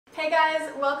Hey guys,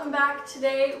 welcome back.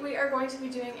 Today we are going to be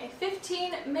doing a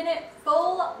 15-minute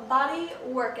full body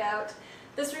workout.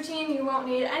 This routine you won't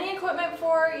need any equipment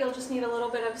for, you'll just need a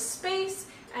little bit of space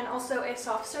and also a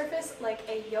soft surface like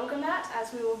a yoga mat,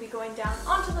 as we will be going down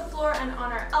onto the floor and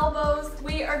on our elbows.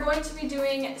 We are going to be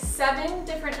doing 7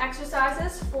 different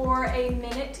exercises for a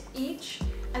minute each,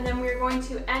 and then we're going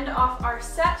to end off our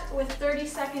set with 30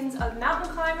 seconds of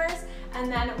mountain climbers, and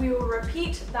then we will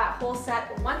repeat that whole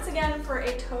set once again for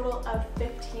a total of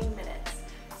 15 minutes.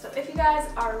 So if you guys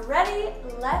are ready,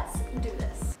 let's do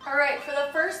this. All right, for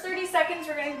the first 30 seconds,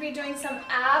 we're going to be doing some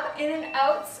ab in and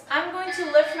outs. I'm going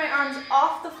to lift my arms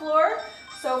off the floor,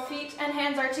 so feet and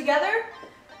hands are together.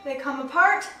 They come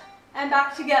apart and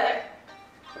back together.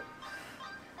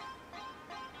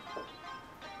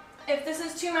 If this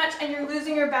is too much and you're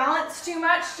losing your balance too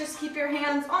much, just keep your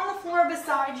hands on the floor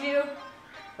beside you.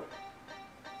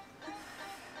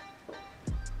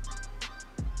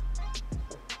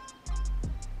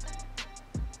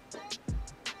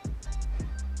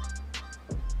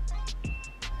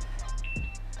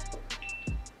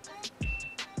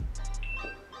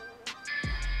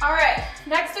 All right,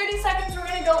 next 30 seconds, we're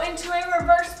gonna go into a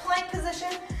reverse plank position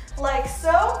like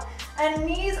so, and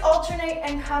knees alternate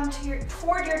and come to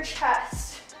toward your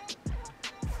chest.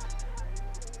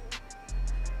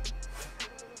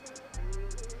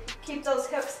 Keep those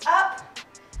hips up,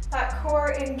 that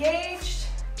core engaged.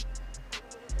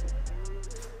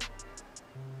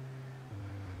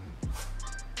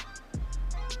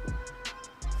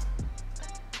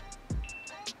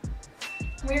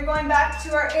 We're going back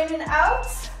to our in and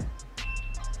outs.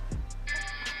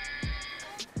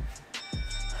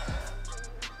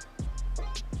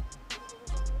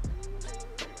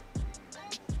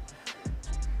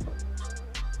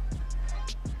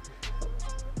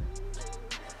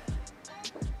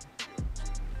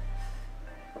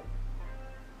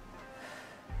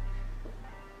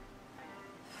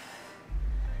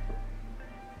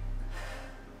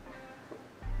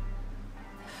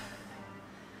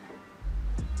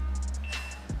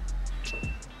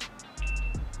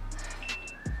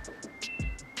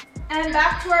 And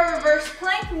back to our reverse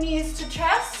plank, knees to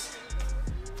chest.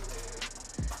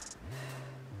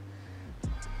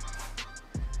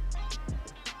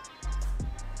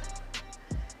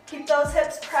 Keep those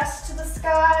hips pressed to the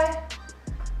sky.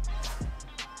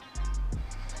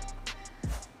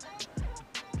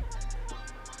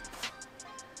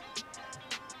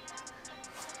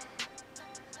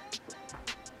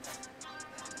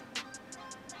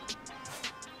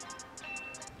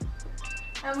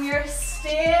 And we are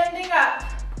standing up.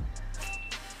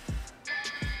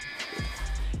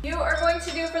 You are going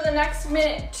to do for the next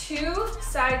minute 2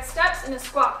 side steps in a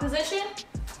squat position,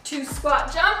 2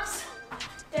 squat jumps,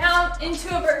 down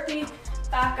into a burpee,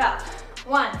 back up.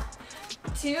 1,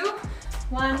 2,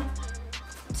 1,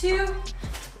 2,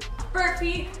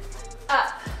 burpee,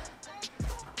 up.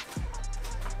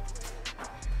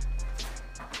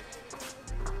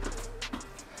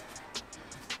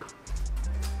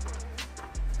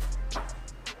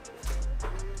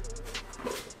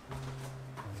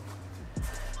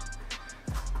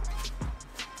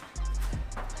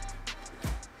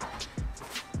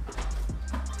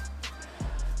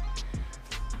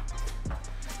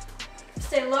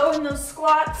 Stay low in those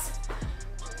squats.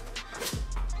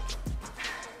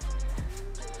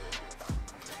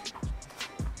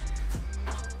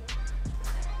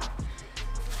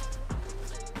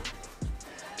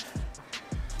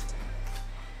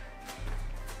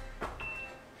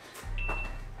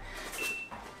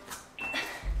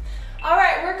 All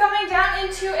right, we're coming down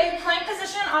into a plank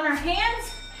position on our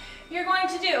hands. You're going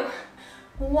to do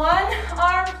 1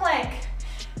 arm plank,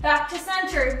 back to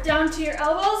center, down to your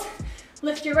elbows.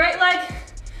 Lift your right leg,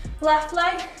 left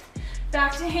leg,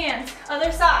 back to hands.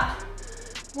 Other side.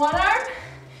 1 arm,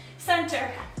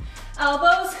 center,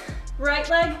 elbows, right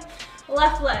leg,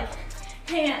 left leg,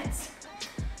 hands.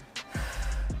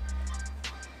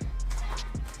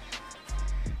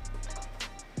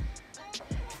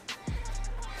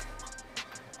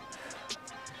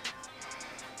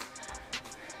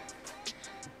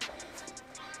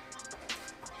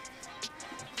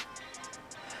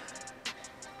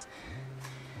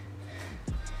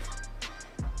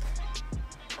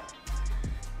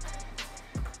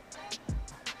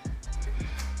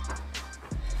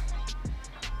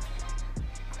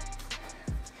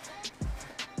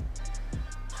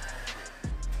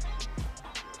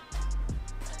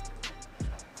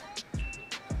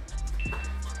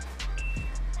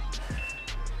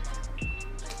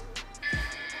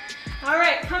 All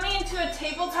right, coming into a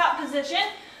tabletop position,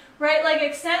 right leg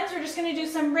extends. We're just gonna do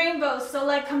some rainbows. So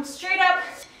leg comes straight up,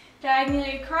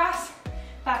 Diagonally across,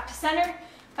 back to center,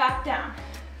 back down.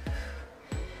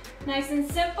 Nice and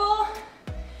simple.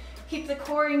 Keep the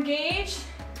core engaged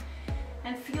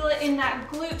and feel it in that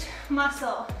glute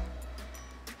muscle.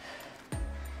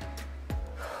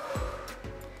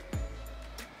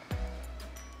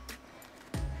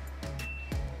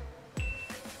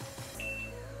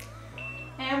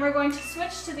 And we're going to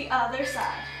switch to the other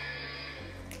side.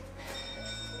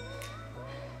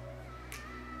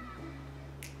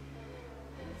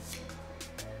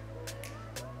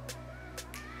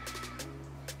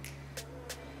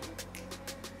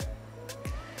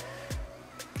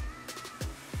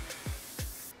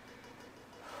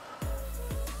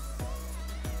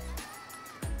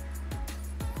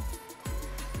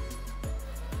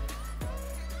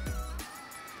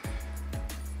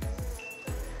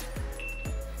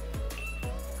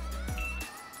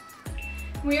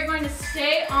 We are going to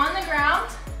stay on the ground.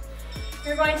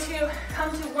 You're going to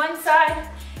come to one side,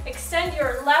 extend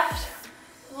your left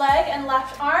leg and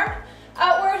left arm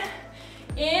outward,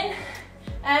 in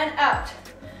and out.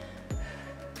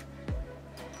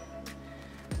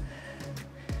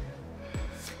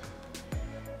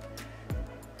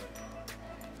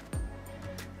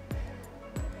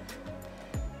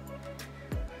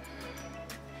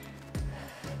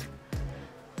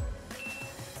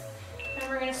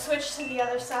 We're going to switch to the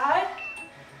other side.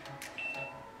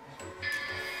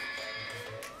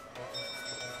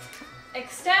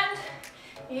 Extend,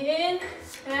 in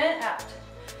and out.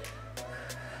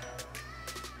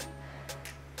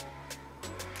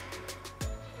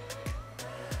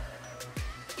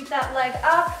 Keep that leg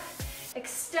up,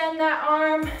 extend that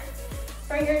arm,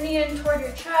 bring your knee in toward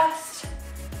your chest.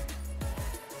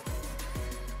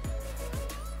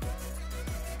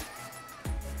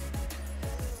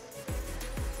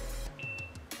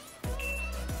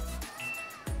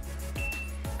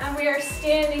 And we are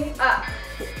standing up.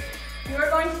 You are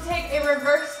going to take a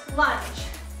reverse lunge.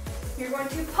 You're going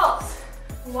to pulse.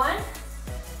 1,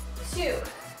 2,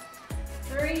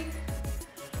 3,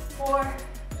 4,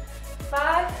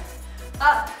 5,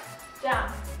 up, down.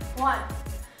 1,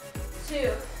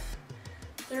 2,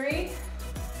 3,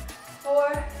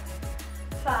 4,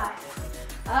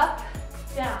 5, up,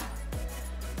 down.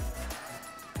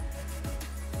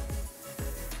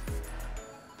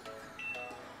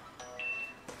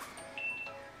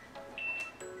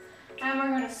 And we're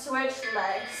going to switch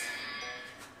legs.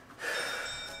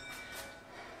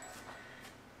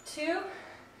 2,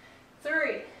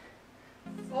 3,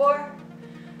 4,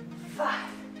 5.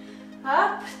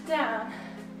 Up, down.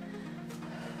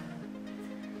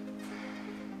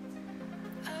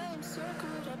 I am so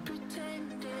good at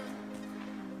pretending.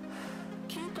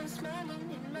 Keep on smiling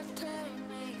in my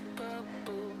tiny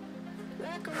bubble.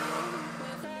 Like a movie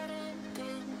without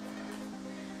ending.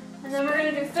 And then we're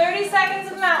going to do 30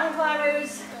 seconds of mountain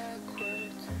climbers.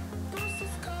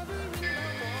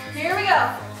 Here we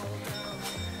go.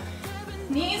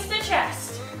 Knees to chest.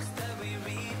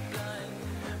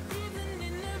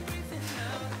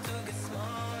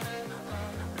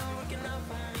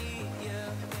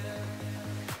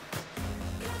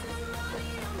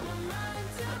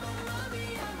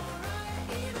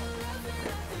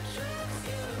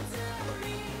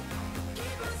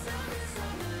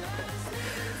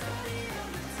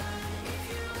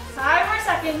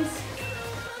 Seconds.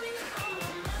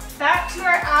 Back to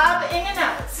our ab in and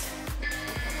outs.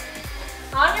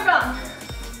 On your bum.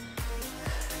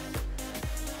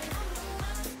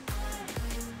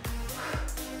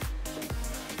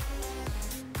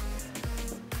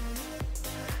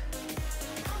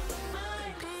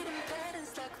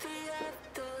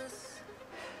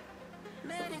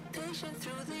 Meditation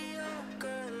through the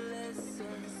yoga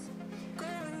lessons.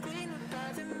 Going greener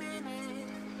by the minute.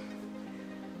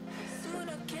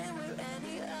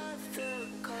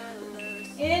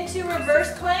 Into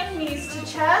reverse plank, knees to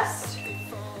chest.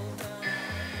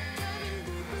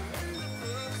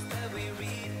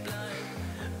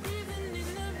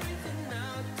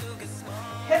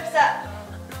 Hips up.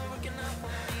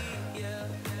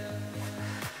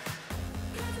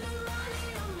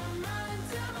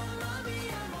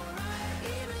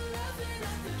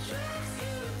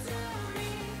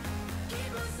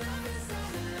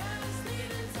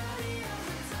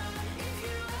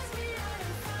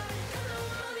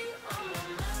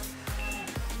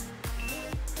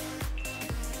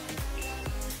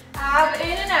 Ab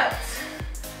in and out.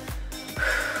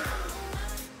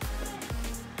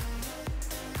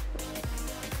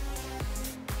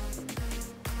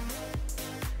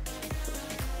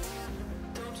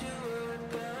 Don't you worry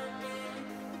about me.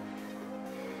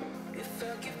 If I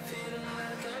keep feeling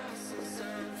like I'm missing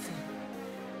something.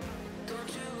 Don't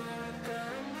you worry.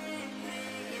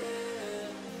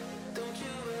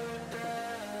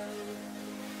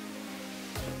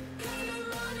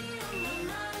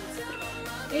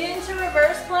 into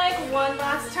reverse plank one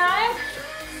last time.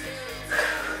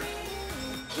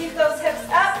 Keep those hips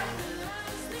up.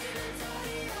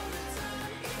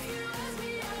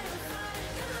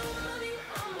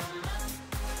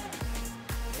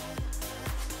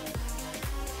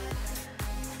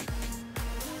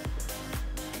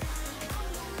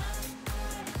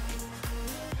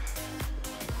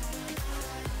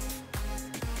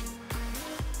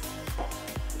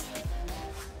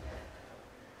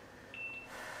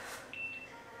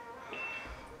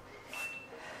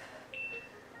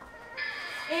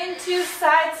 Into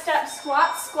side step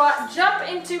squat, squat, jump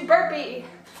into burpee.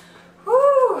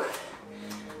 Woo!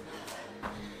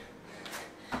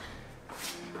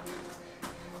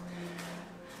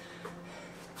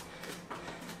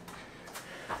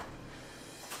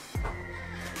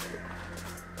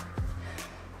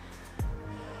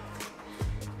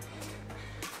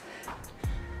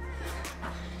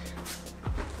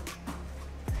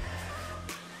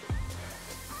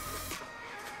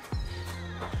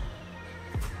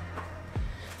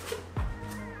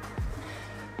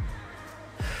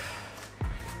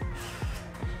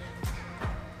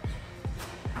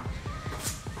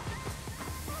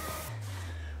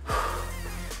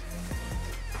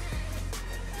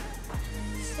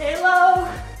 Stay low.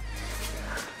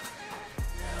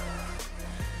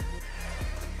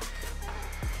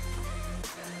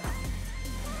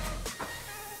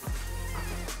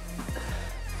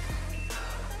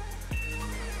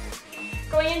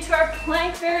 Going into our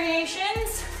plank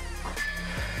variations.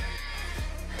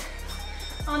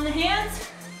 On the hands,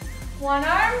 one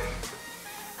arm,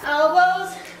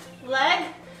 elbows, leg,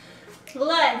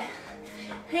 leg.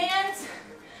 Hands,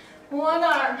 one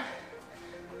arm.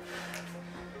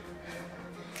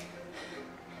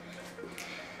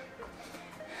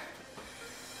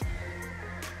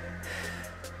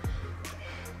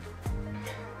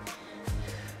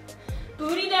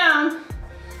 Booty down.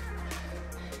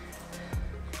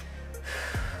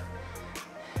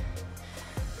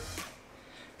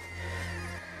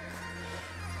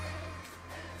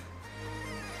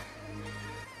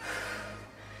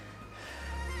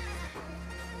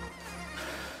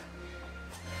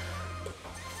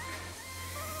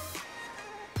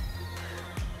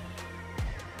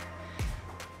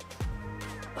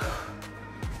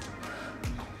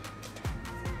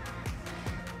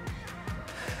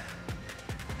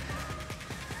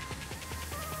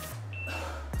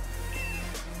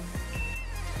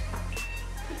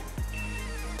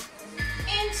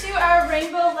 Into our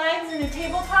rainbow legs in a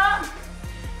tabletop.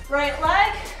 Right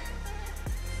leg.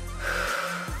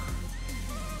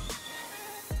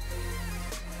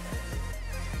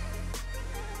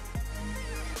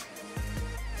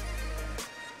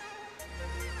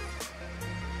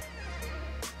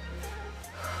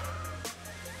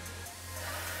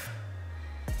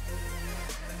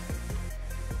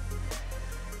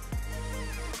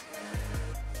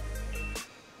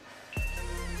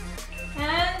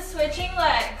 And switching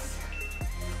legs.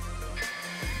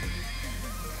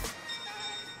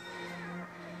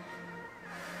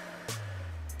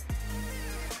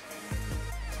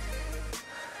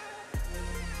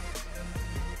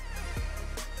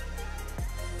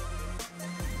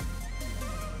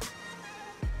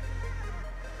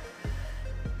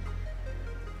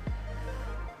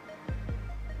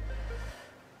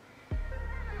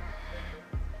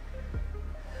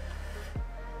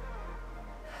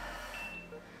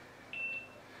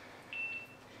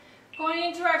 Going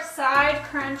into our side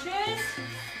crunches.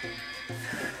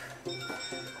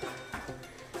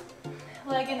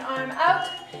 Leg and arm out,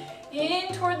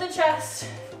 in toward the chest.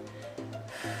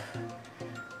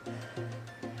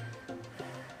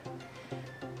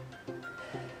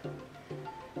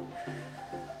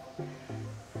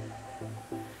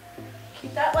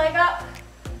 Keep that leg up.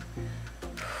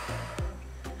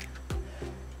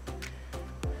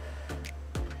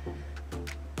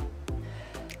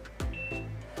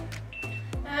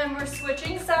 And we're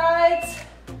switching sides.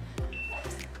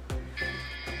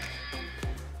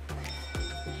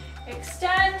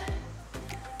 Extend.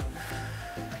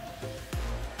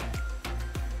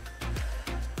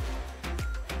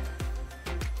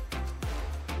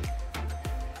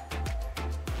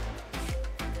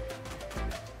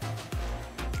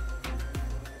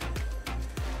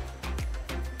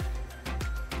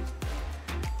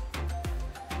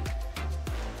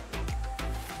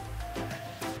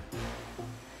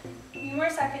 Few more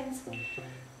seconds.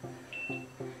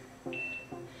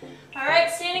 All right,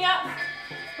 standing up,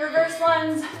 reverse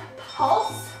lunge,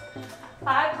 pulse.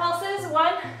 5 pulses,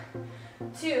 1,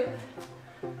 2,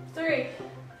 3,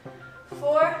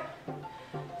 4,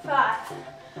 5.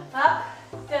 Up,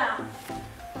 down.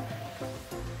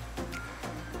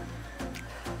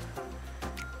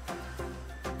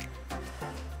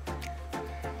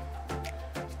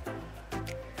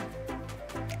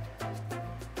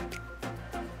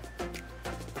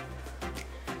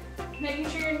 Making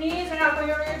sure your knees are not going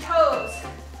over your toes.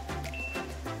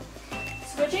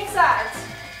 Switching sides.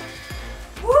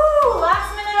 Woo!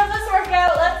 Last minute of this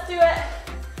workout. Let's do it.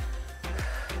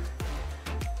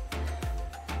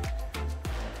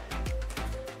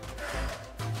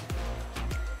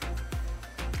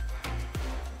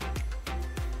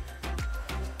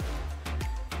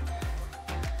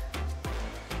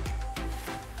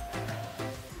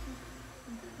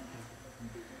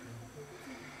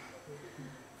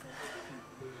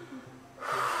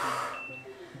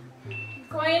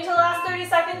 Going into the last 30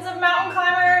 seconds of mountain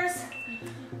climbers.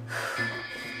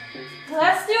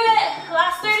 Let's do it.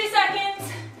 Last 30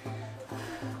 seconds.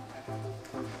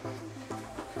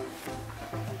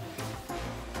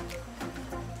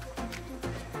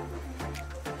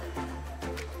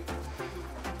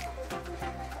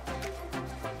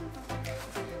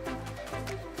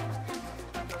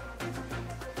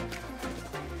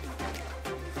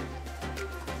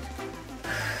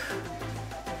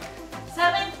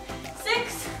 Seven,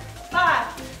 6, 5,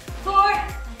 4,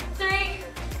 3,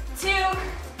 2,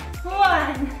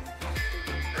 1.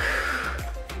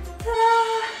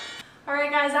 Ta-da! All right,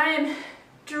 guys, I am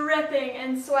dripping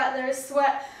in sweat. There's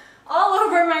sweat all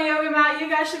over my yoga mat. You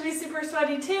guys should be super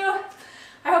sweaty too.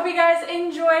 I hope you guys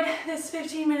enjoyed this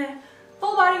 15-minute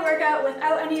full body workout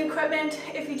without any equipment.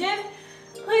 If you did,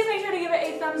 please make sure to give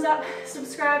it a thumbs up.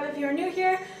 Subscribe if you're new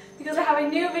here, because I have a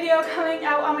new video coming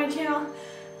out on my channel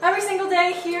every single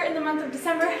day here in the month of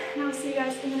December, and I'll see you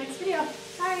guys in the next video.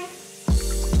 Bye!